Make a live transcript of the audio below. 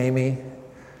Amy.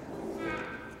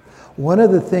 One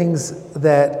of the things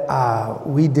that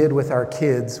we did with our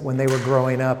kids when they were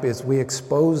growing up is we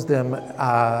exposed them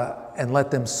and let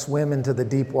them swim into the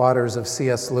deep waters of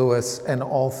C.S. Lewis and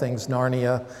all things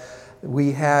Narnia.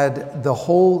 We had the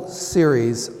whole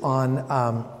series on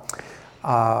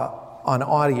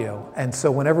audio, and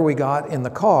so whenever we got in the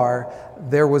car,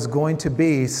 there was going to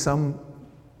be some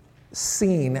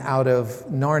scene out of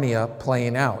Narnia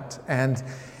playing out. And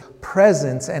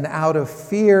presence, and out of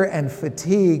fear and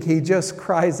fatigue, he just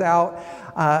cries out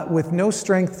with no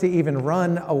strength to even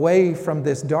run away from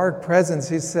this dark presence.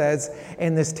 He says,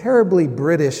 in this terribly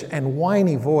British and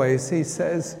whiny voice, he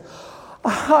says,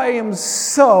 "I am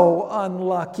so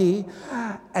unlucky."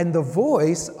 And the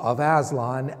voice of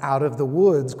Aslan out of the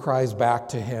woods cries back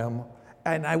to him.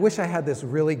 And I wish I had this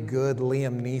really good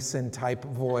Liam Neeson type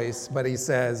voice, but he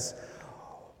says,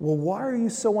 "Well, why are you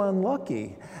so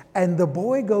unlucky?" And the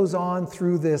boy goes on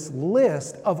through this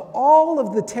list of all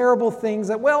of the terrible things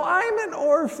that, well, I'm an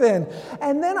orphan,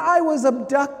 and then I was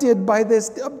abducted by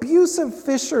this abusive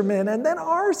fisherman, and then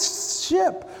our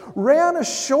ship ran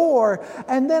ashore,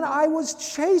 and then I was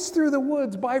chased through the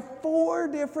woods by 4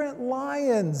 different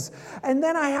lions, and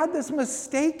then I had this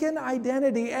mistaken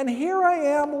identity, and here I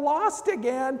am lost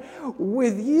again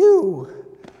with you.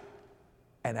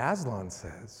 And Aslan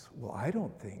says, "Well, I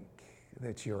don't think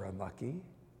that you're unlucky."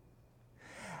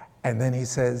 And then he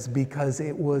says, "Because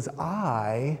it was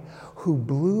I who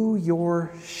blew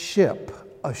your ship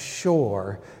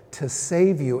ashore to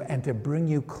save you and to bring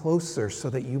you closer so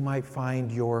that you might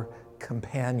find your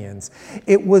companions.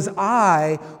 It was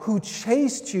I who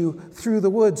chased you through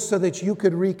the woods so that you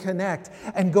could reconnect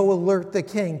and go alert the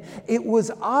king. It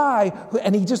was I who,"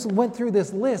 and he just went through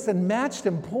this list and matched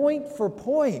him point for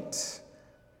point.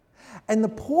 And the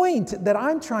point that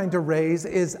I'm trying to raise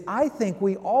is I think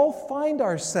we all find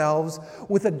ourselves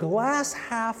with a glass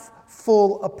half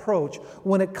full approach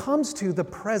when it comes to the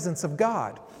presence of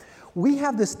God. We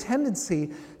have this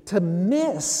tendency to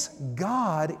miss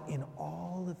God in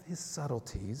all of his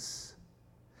subtleties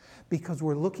because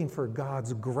we're looking for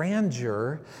God's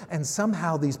grandeur and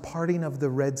somehow these parting of the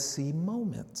Red Sea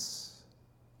moments.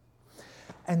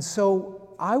 And so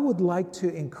I would like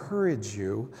to encourage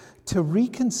you to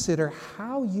reconsider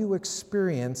how you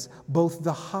experience both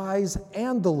the highs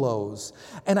and the lows.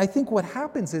 And I think what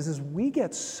happens is we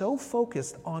get so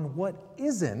focused on what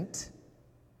isn't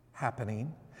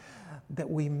happening that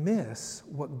we miss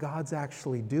what God's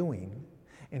actually doing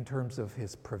in terms of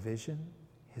his provision,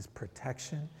 his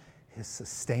protection, his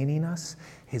sustaining us,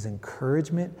 his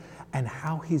encouragement, and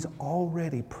how he's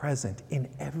already present in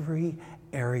every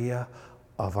area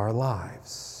of our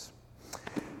lives.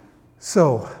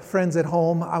 So, friends at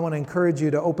home, I want to encourage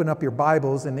you to open up your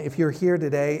Bibles, and if you're here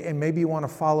today and maybe you want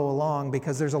to follow along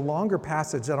because there's a longer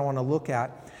passage that I want to look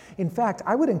at. In fact,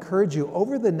 I would encourage you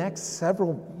over the next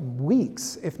several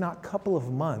weeks, if not couple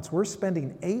of months, we're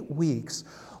spending 8 weeks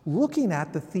looking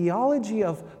at the theology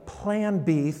of Plan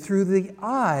B through the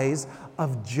eyes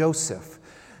of Joseph.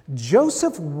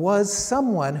 Joseph was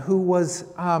someone who was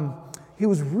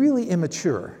really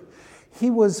immature. He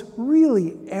was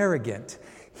really arrogant.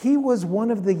 He was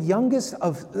one of the youngest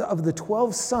of the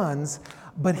 12 sons,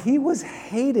 but he was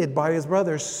hated by his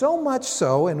brothers so much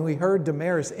so, and we heard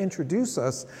Damaris introduce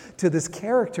us to this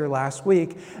character last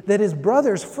week, that his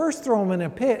brothers first throw him in a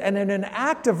pit and in an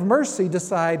act of mercy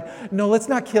decide, no, let's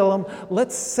not kill him,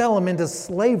 let's sell him into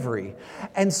slavery.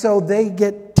 And so they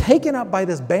get taken up by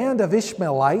this band of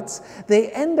Ishmaelites,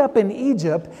 they end up in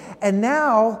Egypt, and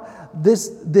now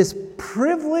this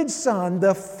privileged son,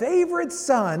 the favorite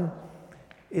son,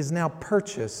 is now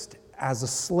purchased as a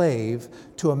slave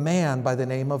to a man by the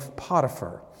name of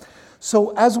Potiphar.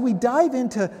 So as we dive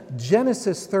into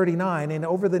Genesis 39, and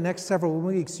over the next several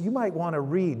weeks, you might want to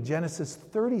read Genesis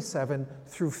 37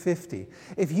 through 50.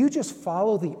 If you just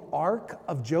follow the arc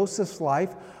of Joseph's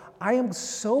life, I am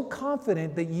so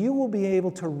confident that you will be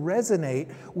able to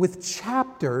resonate with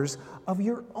chapters of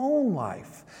your own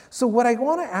life. So what I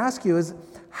want to ask you is,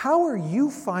 how are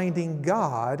you finding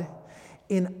God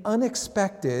in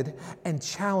unexpected and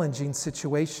challenging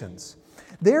situations?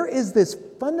 There is this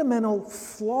fundamental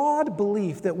flawed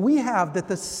belief that we have that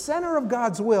the center of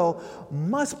God's will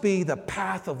must be the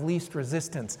path of least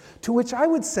resistance. To which I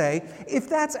would say, if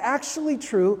that's actually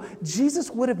true,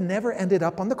 Jesus would have never ended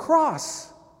up on the cross.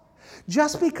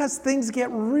 Just because things get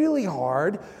really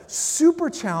hard, super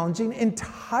challenging,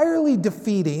 entirely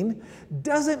defeating,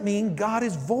 doesn't mean God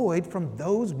is void from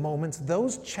those moments,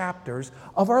 those chapters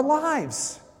of our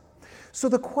lives. So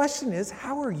the question is,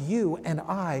 how are you and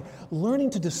I learning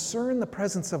to discern the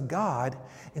presence of God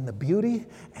in the beauty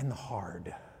and the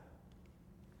hard?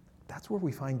 That's where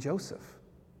we find Joseph.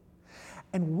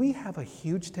 And we have a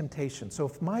huge temptation. So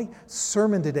if my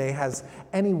sermon today has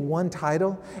any one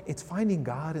title, it's Finding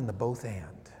God in the Both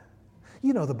And.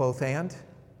 You know the both and.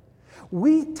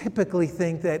 We typically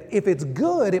think that if it's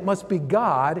good, it must be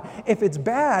God. If it's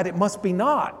bad, it must be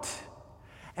not.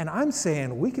 And I'm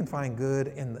saying we can find good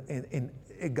in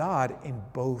God in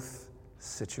both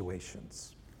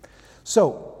situations.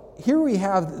 So here we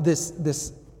have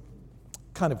this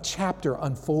kind of chapter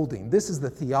unfolding. This is the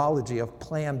theology of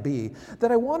Plan B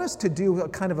that I want us to do a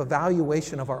kind of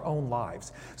evaluation of our own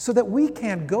lives so that we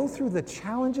can go through the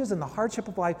challenges and the hardship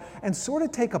of life and sort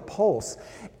of take a pulse.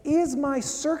 Is my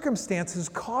circumstances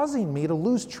causing me to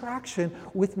lose traction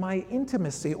with my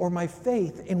intimacy or my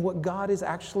faith in what God is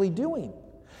actually doing?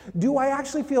 Do I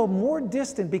actually feel more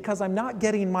distant because I'm not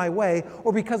getting my way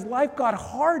or because life got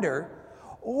harder?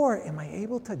 Or am I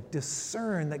able to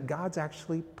discern that God's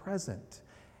actually present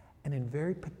and in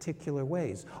very particular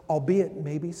ways, albeit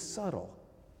maybe subtle,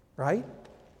 right?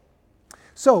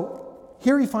 So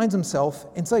here he finds himself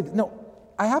enslaved. No,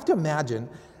 I have to imagine,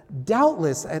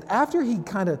 doubtless, after he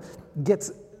kind of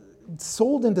gets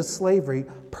sold into slavery,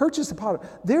 purchased a Potiphar,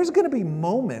 there's going to be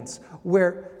moments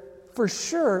where, for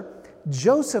sure,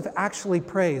 Joseph actually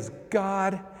prays,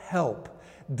 God help.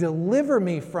 Deliver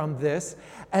me from this.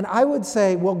 And I would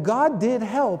say, well, God did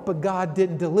help, but God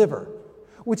didn't deliver,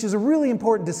 which is a really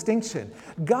important distinction.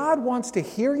 God wants to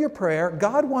hear your prayer.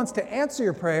 God wants to answer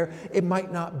your prayer. It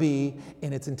might not be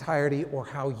in its entirety or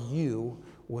how you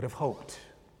would have hoped,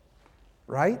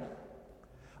 right?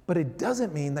 But it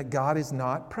doesn't mean that God is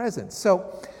not present.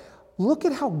 So look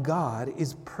at how God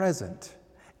is present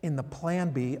in the Plan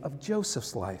B of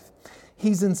Joseph's life.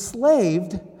 He's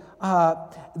enslaved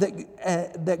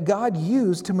that God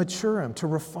used to mature him, to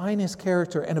refine his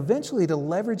character, and eventually to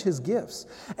leverage his gifts.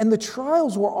 And the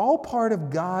trials were all part of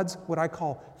God's, what I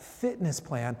call, fitness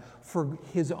plan for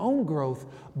his own growth,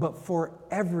 but for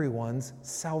everyone's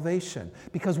salvation.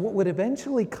 Because what would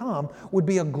eventually come would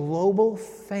be a global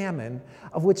famine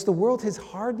of which the world has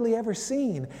hardly ever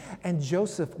seen. And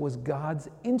Joseph was God's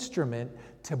instrument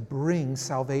to bring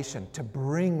salvation, to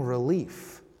bring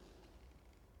relief.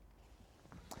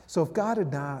 So if God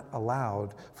had not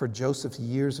allowed for Joseph's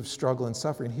years of struggle and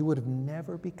suffering, he would have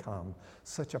never become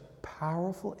such a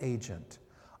powerful agent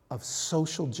of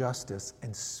social justice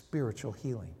and spiritual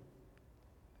healing.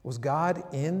 Was God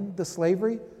in the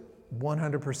slavery?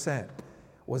 100%.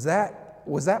 Was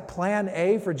that plan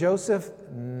A for Joseph?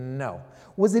 No.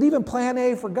 Was it even plan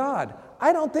A for God?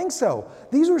 I don't think so.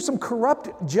 These were some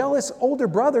corrupt, jealous older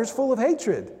brothers full of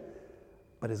hatred.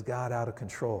 But is God out of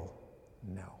control?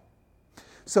 No.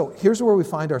 So here's where we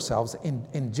find ourselves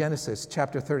in Genesis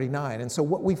chapter 39. And so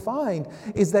what we find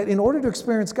is that in order to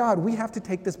experience God, we have to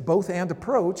take this both-and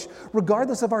approach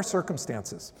regardless of our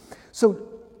circumstances. So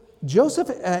Joseph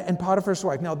and Potiphar's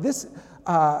wife. Now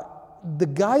the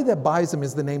guy that buys him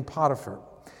is the name Potiphar.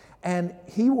 And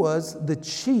he was the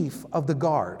chief of the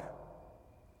guard.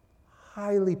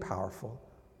 Highly powerful,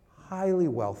 highly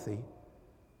wealthy,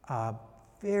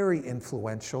 very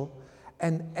influential.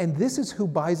 And this is who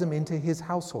buys him into his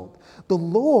household. The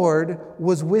Lord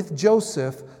was with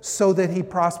Joseph so that he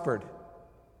prospered.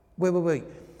 Wait.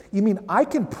 You mean I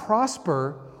can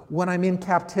prosper when I'm in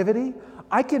captivity?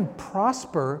 I can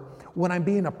prosper when I'm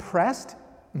being oppressed?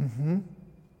 Mm-hmm.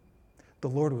 The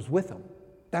Lord was with him.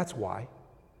 That's why.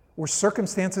 Were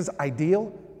circumstances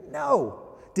ideal?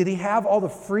 No. Did he have all the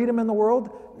freedom in the world?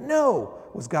 No.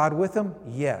 Was God with him?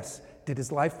 Yes. Did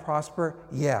his life prosper?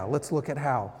 Yeah. Let's look at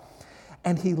how.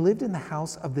 And he lived in the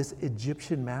house of this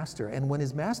Egyptian master. And when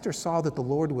his master saw that the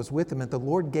Lord was with him and the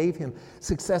Lord gave him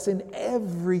success in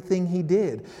everything he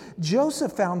did,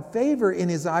 Joseph found favor in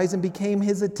his eyes and became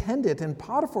his attendant. And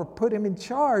Potiphar put him in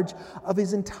charge of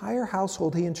his entire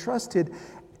household. He entrusted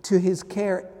to his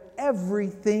care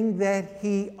everything that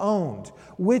he owned,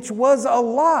 which was a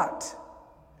lot.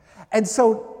 And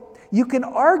so you can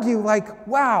argue like,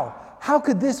 wow, how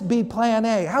could this be plan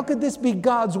A? How could this be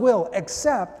God's will?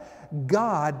 Except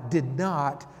God did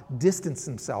not distance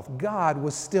himself. God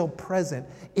was still present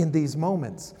in these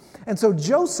moments. And so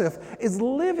Joseph is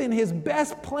living his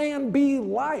best plan B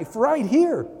life right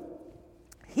here.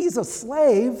 He's a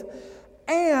slave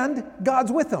and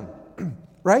God's with him,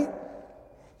 right?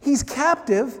 He's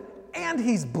captive and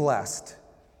he's blessed.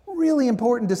 Really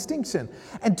important distinction.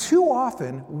 And too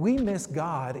often we miss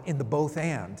God in the both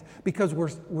and because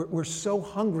we're so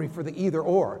hungry for the either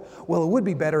or. Well, it would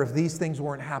be better if these things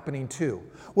weren't happening too.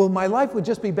 Well, my life would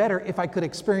just be better if I could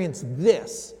experience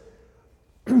this.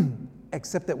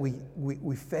 Except that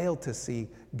we fail to see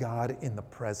God in the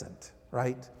present,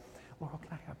 right? Laurel,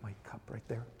 can I have my cup right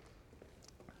there?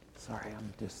 Sorry,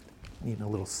 I'm just needing a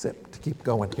little sip to keep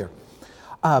going here.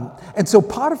 And so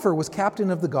Potiphar was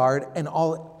captain of the guard and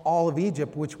all of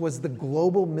Egypt, which was the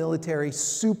global military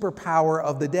superpower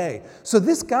of the day. So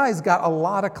this guy's got a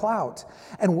lot of clout.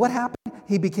 And what happened?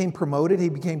 He became promoted. He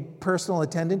became personal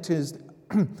attendant to his,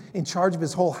 in charge of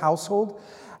his whole household.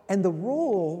 And the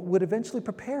role would eventually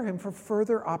prepare him for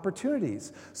further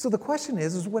opportunities. So the question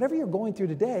is whatever you're going through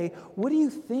today, what do you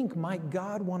think might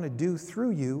God want to do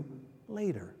through you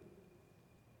later?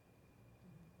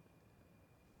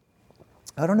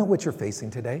 I don't know what you're facing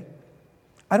today.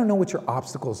 I don't know what your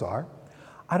obstacles are.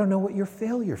 I don't know what your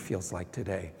failure feels like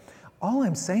today. All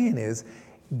I'm saying is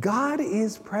God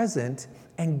is present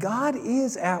and God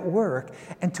is at work.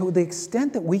 And to the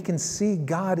extent that we can see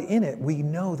God in it, we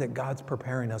know that God's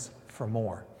preparing us for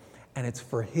more. And it's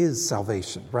for His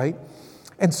salvation, right?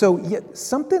 And so yet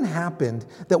something happened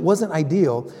that wasn't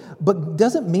ideal, but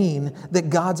doesn't mean that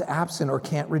God's absent or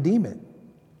can't redeem it.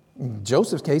 In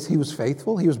Joseph's case, he was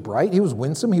faithful, he was bright, he was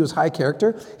winsome, he was high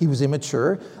character, he was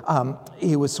immature,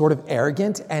 he was sort of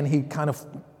arrogant, and he kind of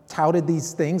touted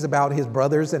these things about his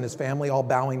brothers and his family all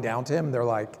bowing down to him. They're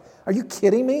like, are you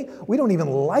kidding me? We don't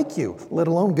even like you, let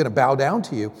alone going to bow down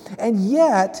to you. And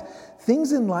yet,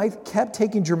 things in life kept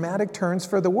taking dramatic turns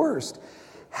for the worst.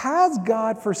 Has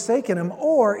God forsaken him,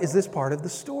 or is this part of the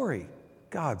story,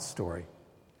 God's story?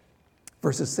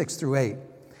 Verses 6 through 8.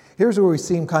 Here's where we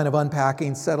see him kind of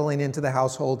unpacking, settling into the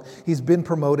household. He's been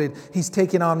promoted. He's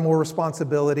taken on more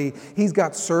responsibility. He's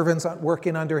got servants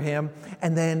working under him.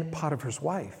 And then Potiphar's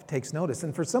wife takes notice.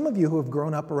 And for some of you who have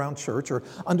grown up around church or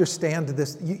understand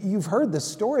this, you've heard this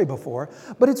story before,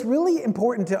 but it's really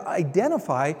important to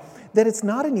identify that it's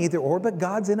not an either or, but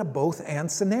God's in a both and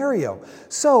scenario.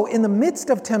 So in the midst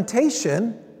of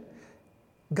temptation,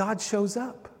 God shows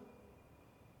up.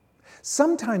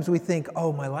 Sometimes we think,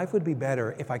 oh, my life would be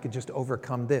better if I could just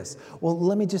overcome this. Well,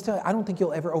 let me just tell you, I don't think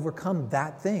you'll ever overcome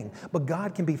that thing. But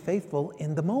God can be faithful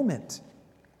in the moment.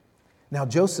 Now,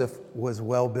 Joseph was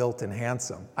well-built and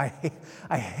handsome. I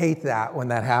hate that when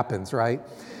that happens, right?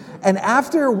 And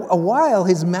after a while,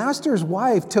 his master's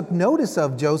wife took notice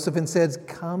of Joseph and says,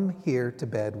 come here to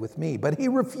bed with me. But he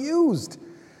refused.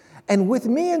 And with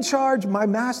me in charge, my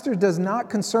master does not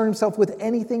concern himself with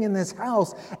anything in this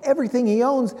house. Everything he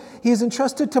owns, he is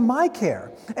entrusted to my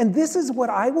care. And this is what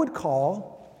I would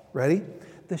call, ready?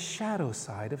 The shadow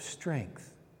side of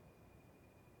strength.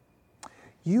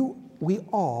 We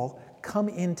all come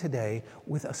in today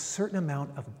with a certain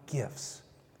amount of gifts,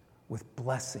 with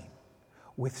blessing,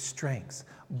 with strengths.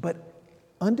 But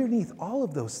underneath all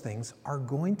of those things are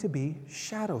going to be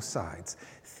shadow sides,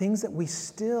 things that we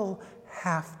still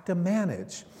have to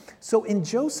manage. So in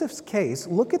Joseph's case,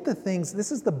 look at the things, this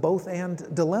is the both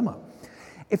and dilemma.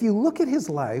 If you look at his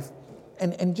life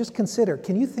and just consider,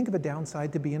 can you think of a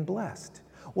downside to being blessed?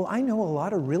 Well, I know a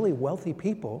lot of really wealthy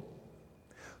people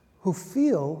who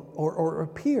feel or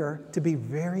appear to be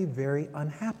very, very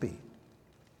unhappy.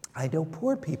 I know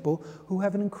poor people who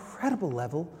have an incredible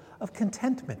level of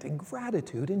contentment and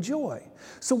gratitude and joy.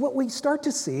 So what we start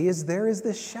to see is there is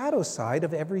this shadow side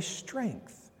of every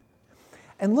strength.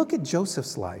 And look at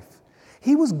Joseph's life.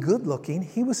 He was good looking,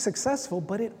 he was successful,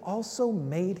 but it also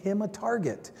made him a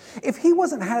target. If he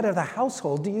wasn't head of the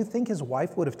household, do you think his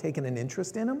wife would have taken an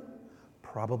interest in him?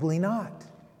 Probably not.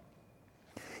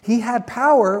 He had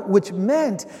power, which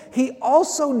meant he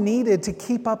also needed to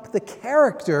keep up the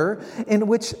character in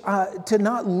which to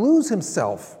not lose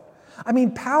himself. I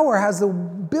mean, power has the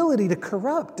ability to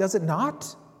corrupt, does it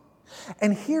not?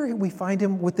 And here we find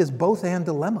him with this both and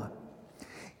dilemma.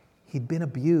 He'd been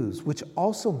abused, which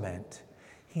also meant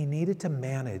he needed to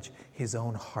manage his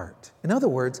own heart. In other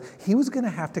words, he was going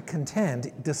to have to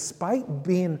contend, despite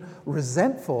being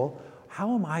resentful,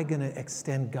 how am I going to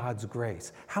extend God's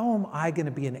grace? How am I going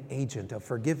to be an agent of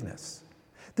forgiveness?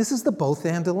 This is the both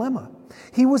and dilemma.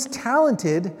 He was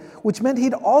talented, which meant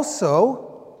he'd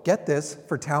also, get this,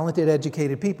 for talented,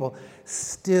 educated people,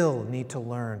 still need to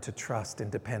learn to trust and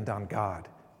depend on God.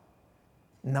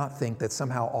 Not think that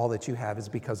somehow all that you have is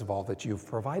because of all that you've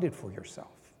provided for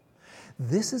yourself.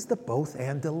 This is the both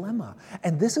and dilemma.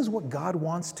 And this is what God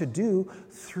wants to do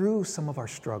through some of our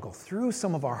struggle, through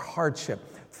some of our hardship,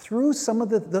 through some of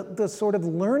the sort of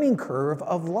learning curve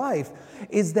of life,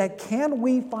 is that can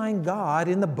we find God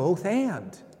in the both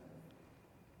and?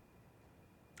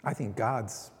 I think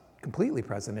God's completely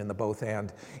present in the both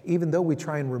and, even though we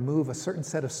try and remove a certain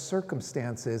set of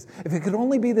circumstances. If it could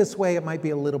only be this way, it might be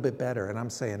a little bit better. And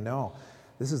I'm saying, no,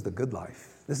 this is the good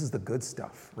life. This is the good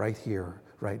stuff right here,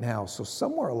 right now. So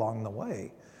somewhere along the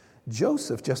way,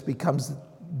 Joseph just becomes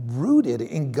rooted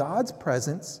in God's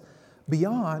presence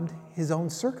beyond his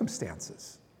own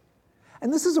circumstances.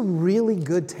 And this is a really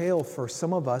good tale for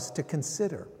some of us to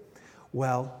consider.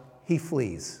 Well, he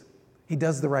flees. He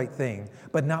does the right thing,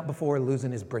 but not before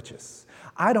losing his britches.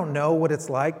 I don't know what it's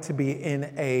like to be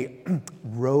in a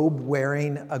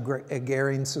robe-wearing,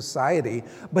 agrarian society,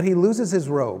 but he loses his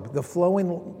robe. The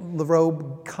flowing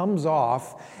robe comes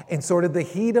off in sort of the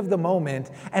heat of the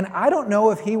moment, and I don't know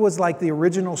if he was like the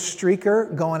original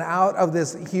streaker going out of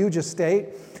this huge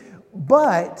estate,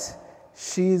 but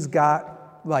she's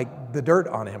got like the dirt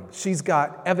on him. She's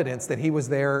got evidence that he was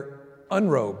there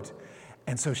unrobed.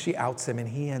 And so she outs him and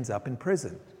he ends up in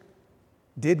prison.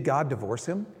 Did God divorce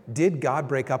him? Did God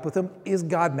break up with him? Is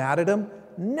God mad at him?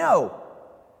 No.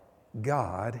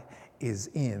 God is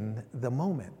in the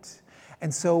moment.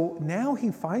 And so now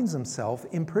he finds himself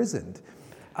imprisoned.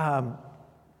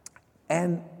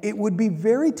 And it would be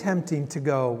very tempting to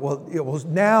go, well, it was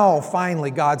now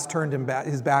finally God's turned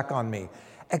his back on me.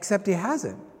 Except he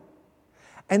hasn't.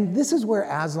 And this is where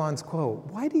Aslan's quote,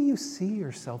 why do you see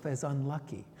yourself as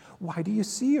unlucky? Why do you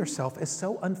see yourself as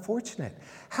so unfortunate?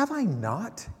 Have I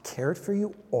not cared for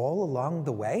you all along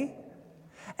the way?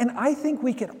 And I think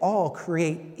we can all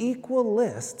create equal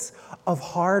lists of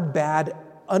hard, bad,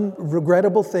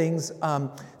 regrettable things,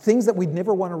 things that we'd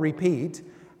never want to repeat,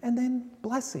 and then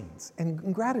blessings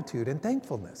and gratitude and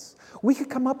thankfulness. We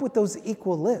could come up with those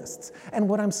equal lists. And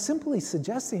what I'm simply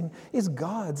suggesting is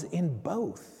God's in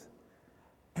both.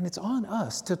 And it's on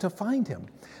us to find him.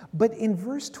 But in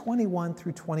verse 21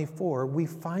 through 24, we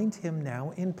find him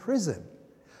now in prison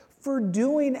for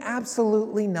doing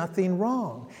absolutely nothing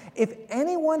wrong. If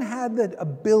anyone had the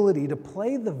ability to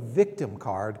play the victim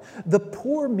card, the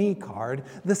poor me card,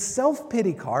 the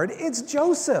self-pity card, it's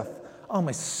Joseph. Oh,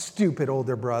 my stupid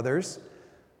older brothers.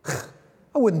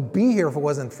 I wouldn't be here if it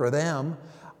wasn't for them.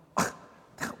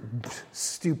 That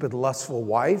stupid, lustful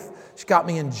wife. She got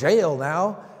me in jail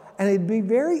now. And it'd be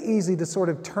very easy to sort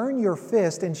of turn your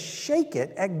fist and shake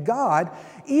it at God,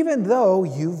 even though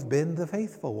you've been the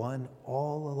faithful one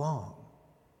all along.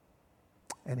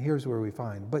 And here's where we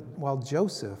find, but while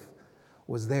Joseph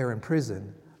was there in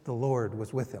prison, the Lord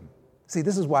was with him. See,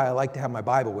 this is why I like to have my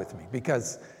Bible with me,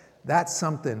 because that's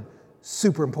something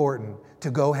super important to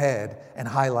go ahead and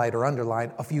highlight or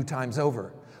underline a few times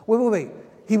over. Wait.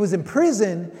 He was in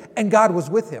prison and God was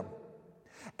with him.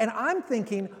 And I'm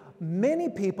thinking, many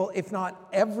people, if not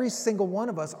every single one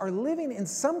of us, are living in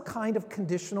some kind of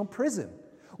conditional prison.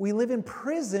 We live in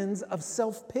prisons of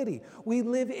self-pity. We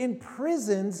live in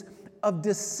prisons of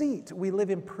deceit. We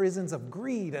live in prisons of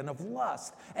greed and of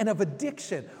lust and of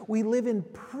addiction. We live in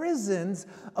prisons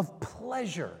of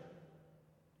pleasure.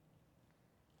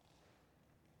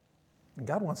 And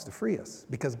God wants to free us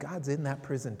because God's in that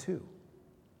prison too.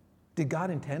 Did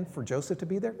God intend for Joseph to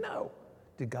be there? No.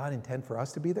 Did God intend for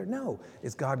us to be there? No.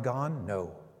 Is God gone?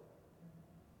 No.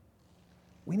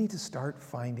 We need to start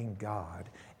finding God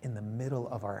in the middle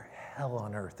of our hell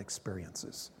on earth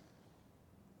experiences.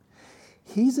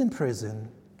 He's in prison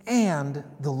and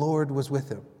the Lord was with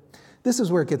him. This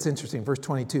is where it gets interesting, verse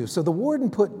 22. So the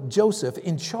warden put Joseph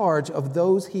in charge of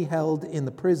those he held in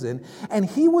the prison, and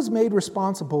he was made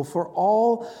responsible for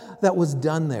all that was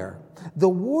done there. The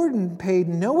warden paid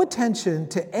no attention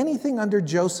to anything under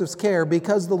Joseph's care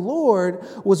because the Lord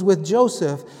was with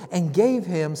Joseph and gave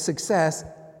him success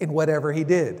in whatever he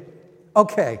did.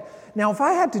 Okay, now if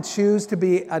I had to choose to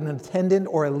be an attendant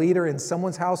or a leader in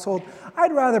someone's household,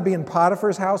 I'd rather be in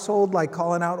Potiphar's household, like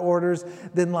calling out orders,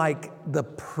 than like the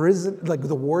prison, like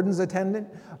the warden's attendant.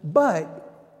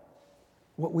 But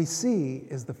what we see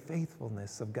is the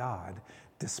faithfulness of God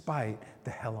despite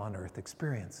the hell on earth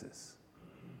experiences.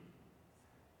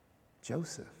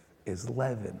 Joseph is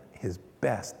living his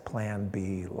best plan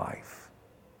B life.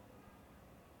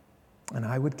 And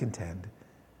I would contend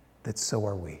that so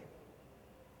are we.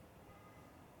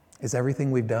 Is everything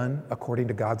we've done according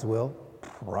to God's will?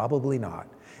 Probably not.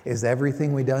 Is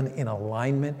everything we've done in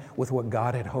alignment with what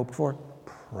God had hoped for?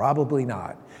 Probably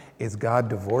not. Is God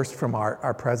divorced from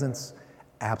our presence?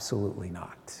 Absolutely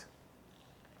not.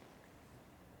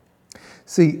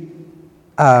 See,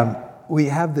 we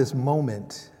have this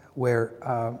moment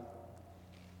where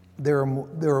there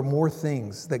are more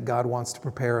things that God wants to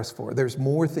prepare us for. There's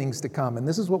more things to come. And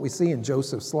this is what we see in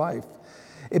Joseph's life.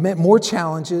 It meant more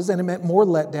challenges, and it meant more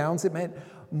letdowns. It meant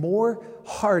more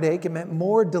heartache. It meant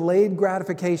more delayed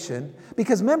gratification.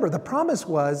 Because remember, the promise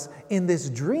was in this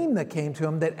dream that came to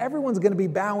him that everyone's going to be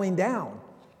bowing down.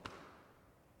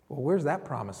 Well, where's that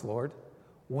promise, Lord?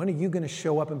 When are you going to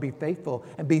show up and be faithful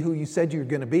and be who you said you're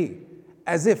going to be?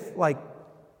 As if, like,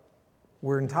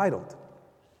 we're entitled.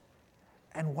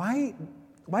 And why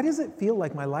does it feel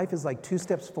like my life is like 2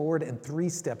 steps forward and 3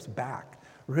 steps back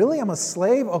Really? I'm a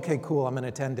slave? Okay, cool, I'm an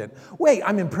attendant. Wait,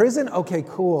 I'm in prison? Okay,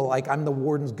 cool, like I'm the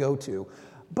warden's go-to.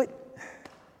 But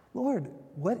Lord,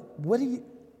 what do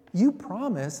you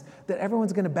promised that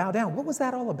everyone's going to bow down. What was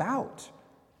that all about?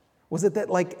 Was it that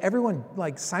like everyone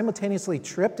like simultaneously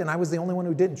tripped and I was the only one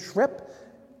who didn't trip?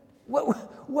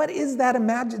 What is that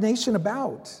imagination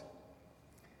about?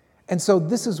 And so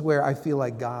this is where I feel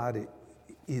like God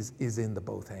is in the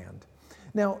both hand.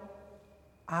 Now,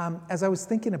 as I was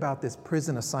thinking about this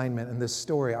prison assignment and this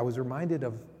story, I was reminded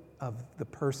of the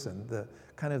person, the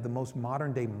kind of the most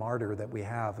modern day martyr that we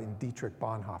have in Dietrich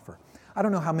Bonhoeffer. I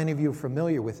don't know how many of you are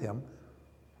familiar with him.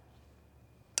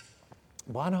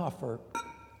 Bonhoeffer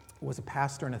was a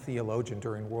pastor and a theologian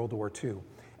during World War II,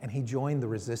 and he joined the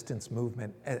resistance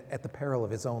movement at the peril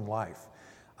of his own life.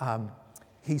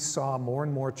 He saw more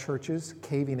and more churches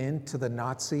caving in to the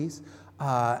Nazis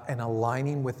and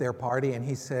aligning with their party, and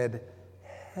he said,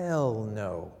 hell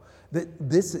no.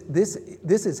 This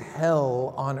is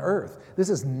hell on earth. This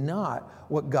is not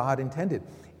what God intended.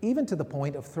 Even to the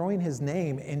point of throwing his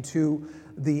name into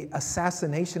the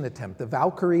assassination attempt, the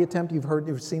Valkyrie attempt.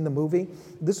 You've seen the movie.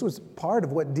 This was part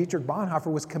of what Dietrich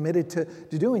Bonhoeffer was committed to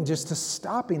doing, just to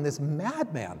stopping this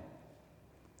madman.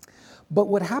 But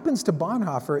what happens to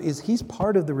Bonhoeffer is he's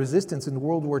part of the resistance in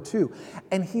World War II,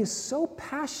 and he is so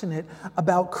passionate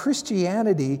about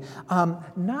Christianity,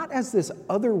 not as this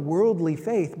otherworldly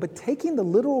faith, but taking the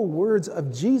literal words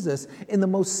of Jesus in the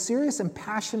most serious and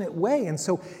passionate way. And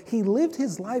so he lived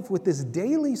his life with this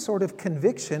daily sort of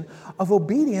conviction of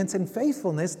obedience and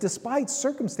faithfulness despite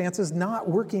circumstances not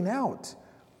working out.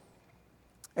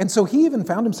 And so he even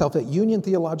found himself at Union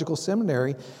Theological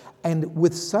Seminary, and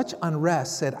with such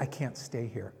unrest said, I can't stay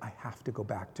here. I have to go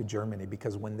back to Germany,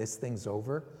 because when this thing's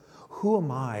over, who am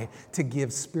I to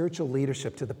give spiritual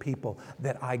leadership to the people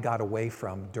that I got away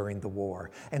from during the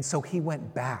war? And so he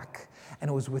went back, and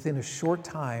it was within a short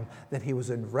time that he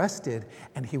was arrested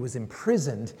and he was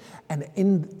imprisoned. And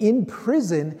in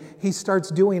prison, he starts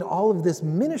doing all of this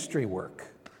ministry work,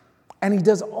 and he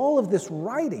does all of this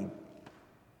writing.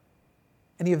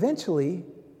 And he eventually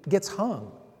gets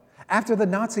hung. After the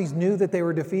Nazis knew that they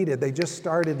were defeated, they just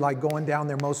started like going down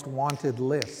their most wanted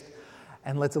list.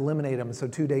 And let's eliminate him. So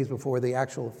 2 days before the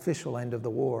actual official end of the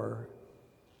war,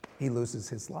 he loses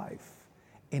his life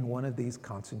in one of these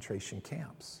concentration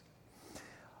camps.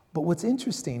 But what's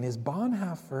interesting is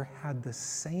Bonhoeffer had the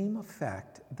same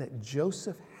effect that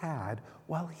Joseph had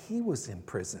while he was in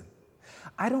prison.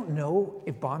 I don't know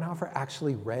if Bonhoeffer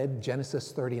actually read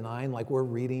Genesis 39 like we're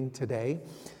reading today,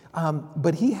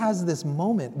 but he has this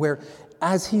moment where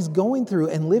as he's going through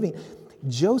and living,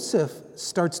 Joseph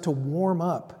starts to warm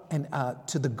up and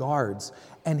to the guards,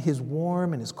 and his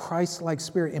warm and his Christ-like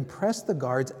spirit impressed the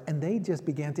guards, and they just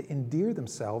began to endear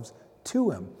themselves to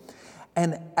him.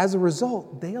 And as a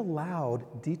result, they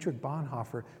allowed Dietrich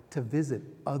Bonhoeffer to visit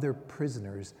other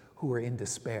prisoners who were in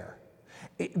despair.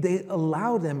 They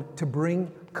allowed them to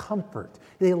bring comfort.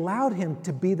 They allowed him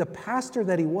to be the pastor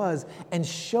that he was and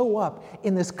show up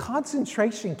in this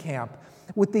concentration camp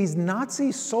with these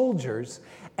Nazi soldiers.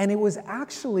 And it was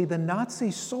actually the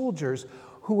Nazi soldiers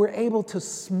who were able to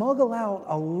smuggle out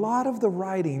a lot of the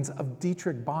writings of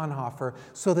Dietrich Bonhoeffer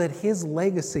so that his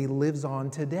legacy lives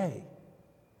on today,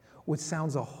 which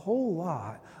sounds a whole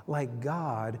lot like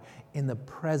God in the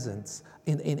presence,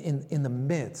 in the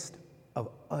midst of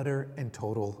utter and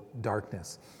total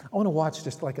darkness. I want to watch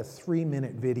just like a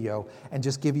 3-minute video and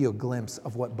just give you a glimpse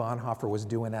of what Bonhoeffer was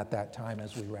doing at that time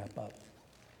as we wrap up.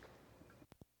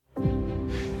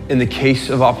 In the case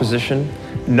of opposition,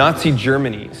 Nazi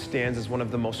Germany stands as one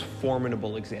of the most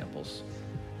formidable examples.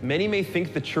 Many may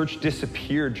think the church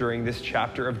disappeared during this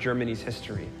chapter of Germany's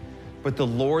history, but the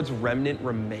Lord's remnant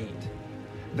remained.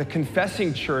 The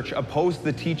confessing church opposed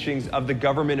the teachings of the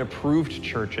government-approved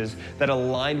churches that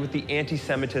aligned with the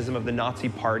anti-Semitism of the Nazi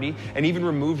Party and even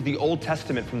removed the Old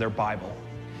Testament from their Bible.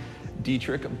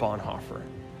 Dietrich Bonhoeffer,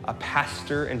 a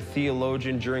pastor and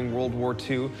theologian during World War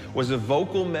II, was a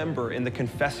vocal member in the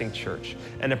confessing church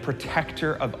and a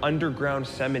protector of underground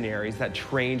seminaries that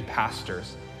trained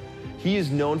pastors. He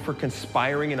is known for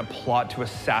conspiring in a plot to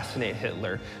assassinate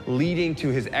Hitler, leading to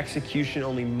his execution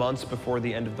only months before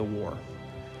the end of the war.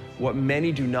 What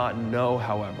many do not know,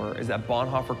 however, is that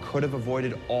Bonhoeffer could have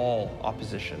avoided all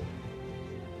opposition.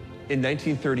 In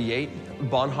 1938,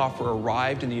 Bonhoeffer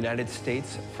arrived in the United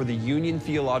States for the Union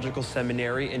Theological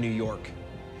Seminary in New York.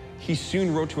 He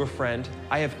soon wrote to a friend,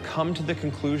 "I have come to the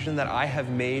conclusion that I have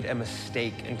made a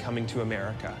mistake in coming to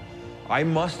America. I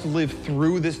must live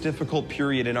through this difficult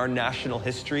period in our national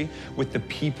history with the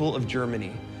people of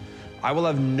Germany. I will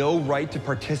have no right to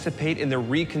participate in the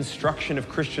reconstruction of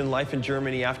Christian life in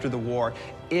Germany after the war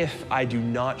if I do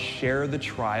not share the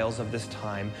trials of this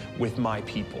time with my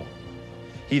people.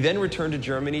 He then returned to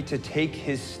Germany to take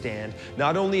his stand,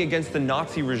 not only against the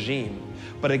Nazi regime,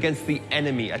 but against the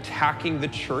enemy attacking the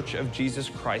Church of Jesus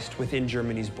Christ within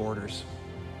Germany's borders.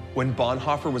 When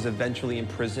Bonhoeffer was eventually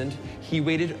imprisoned, he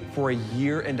waited for a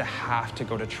year and a half to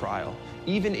go to trial.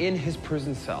 Even in his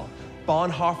prison cell,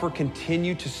 Bonhoeffer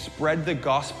continued to spread the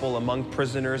gospel among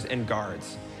prisoners and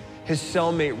guards. His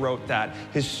cellmate wrote that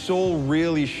his soul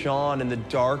really shone in the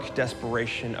dark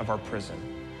desperation of our prison.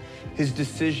 His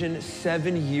decision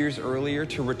 7 years earlier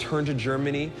to return to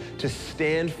Germany to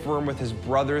stand firm with his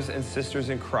brothers and sisters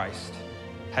in Christ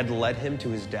had led him to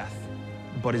his death,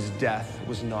 but his death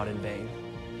was not in vain.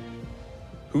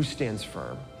 Who stands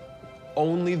firm?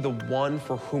 Only the one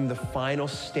for whom the final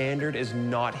standard is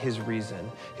not his reason,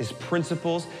 his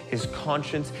principles, his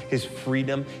conscience, his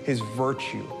freedom, his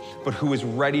virtue, but who is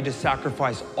ready to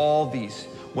sacrifice all these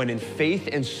when in faith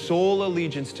and sole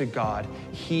allegiance to God,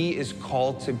 he is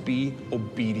called to be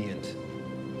obedient.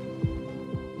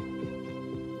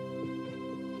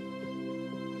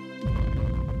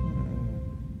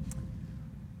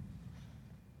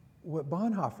 What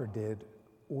Bonhoeffer did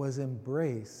was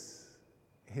embrace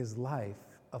his life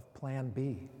of plan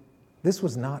B. This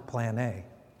was not plan A.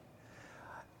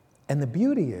 And the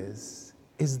beauty is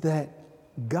that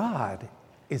God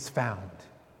is found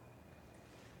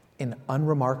in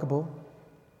unremarkable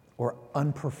or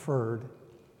unpreferred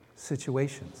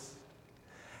situations.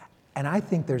 And I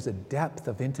think there's a depth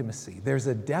of intimacy, there's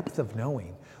a depth of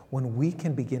knowing when we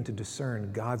can begin to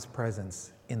discern God's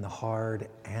presence in the hard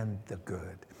and the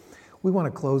good. We want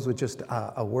to close with just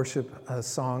a worship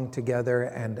song together,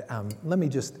 and let me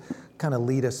just kind of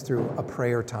lead us through a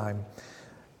prayer time.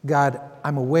 God,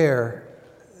 I'm aware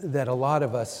that a lot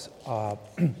of us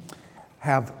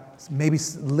have maybe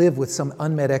live with some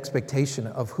unmet expectation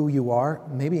of who you are,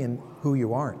 maybe in who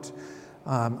you aren't.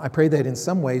 I pray that in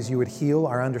some ways you would heal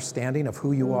our understanding of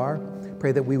who you are.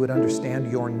 Pray that we would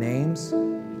understand your names.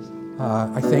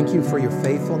 I thank you for your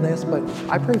faithfulness, but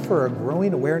I pray for a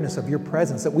growing awareness of your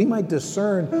presence, that we might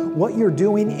discern what you're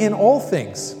doing in all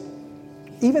things.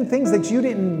 Even things that you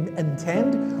didn't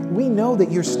intend, we know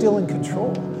that you're still in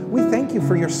control. We thank you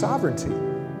for your sovereignty.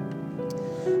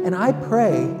 And I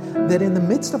pray that in the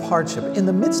midst of hardship, in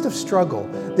the midst of struggle,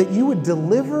 that you would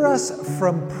deliver us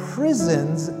from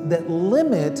prisons that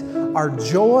limit our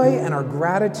joy and our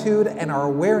gratitude and our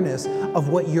awareness of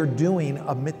what you're doing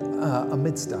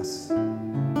amidst us.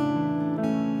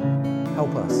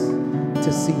 Help us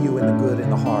to see you in the good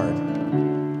and the hard.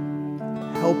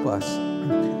 Help us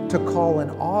to call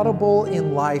an audible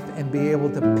in life and be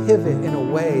able to pivot in a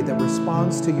way that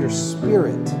responds to your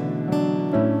Spirit.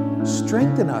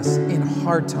 Strengthen us in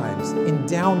hard times, in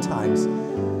down times,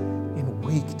 in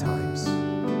weak times,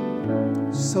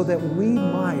 so that we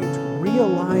might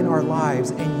realign our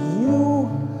lives and you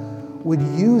would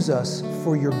use us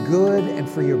for your good and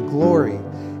for your glory.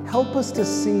 Help us to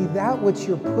see that which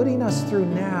you're putting us through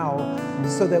now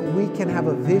so that we can have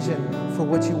a vision for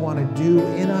what you want to do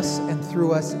in us and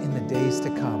through us in the days to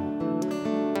come.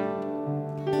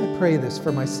 I pray this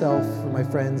for myself, for my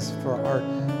friends, for our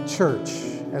church,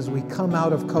 as we come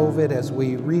out of COVID, as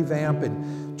we revamp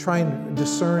and try and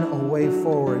discern a way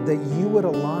forward, that you would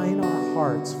align our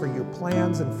hearts for your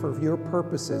plans and for your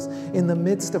purposes in the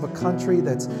midst of a country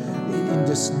that's in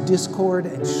discord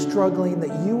and struggling,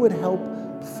 that you would help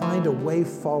find a way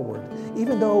forward.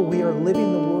 Even though we are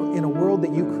living in a world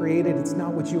that you created, it's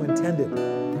not what you intended.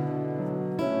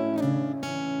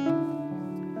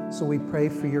 So we pray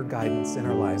for your guidance in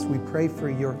our lives. We pray for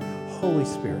your Holy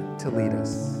Spirit to lead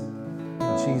us.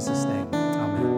 In Jesus' name.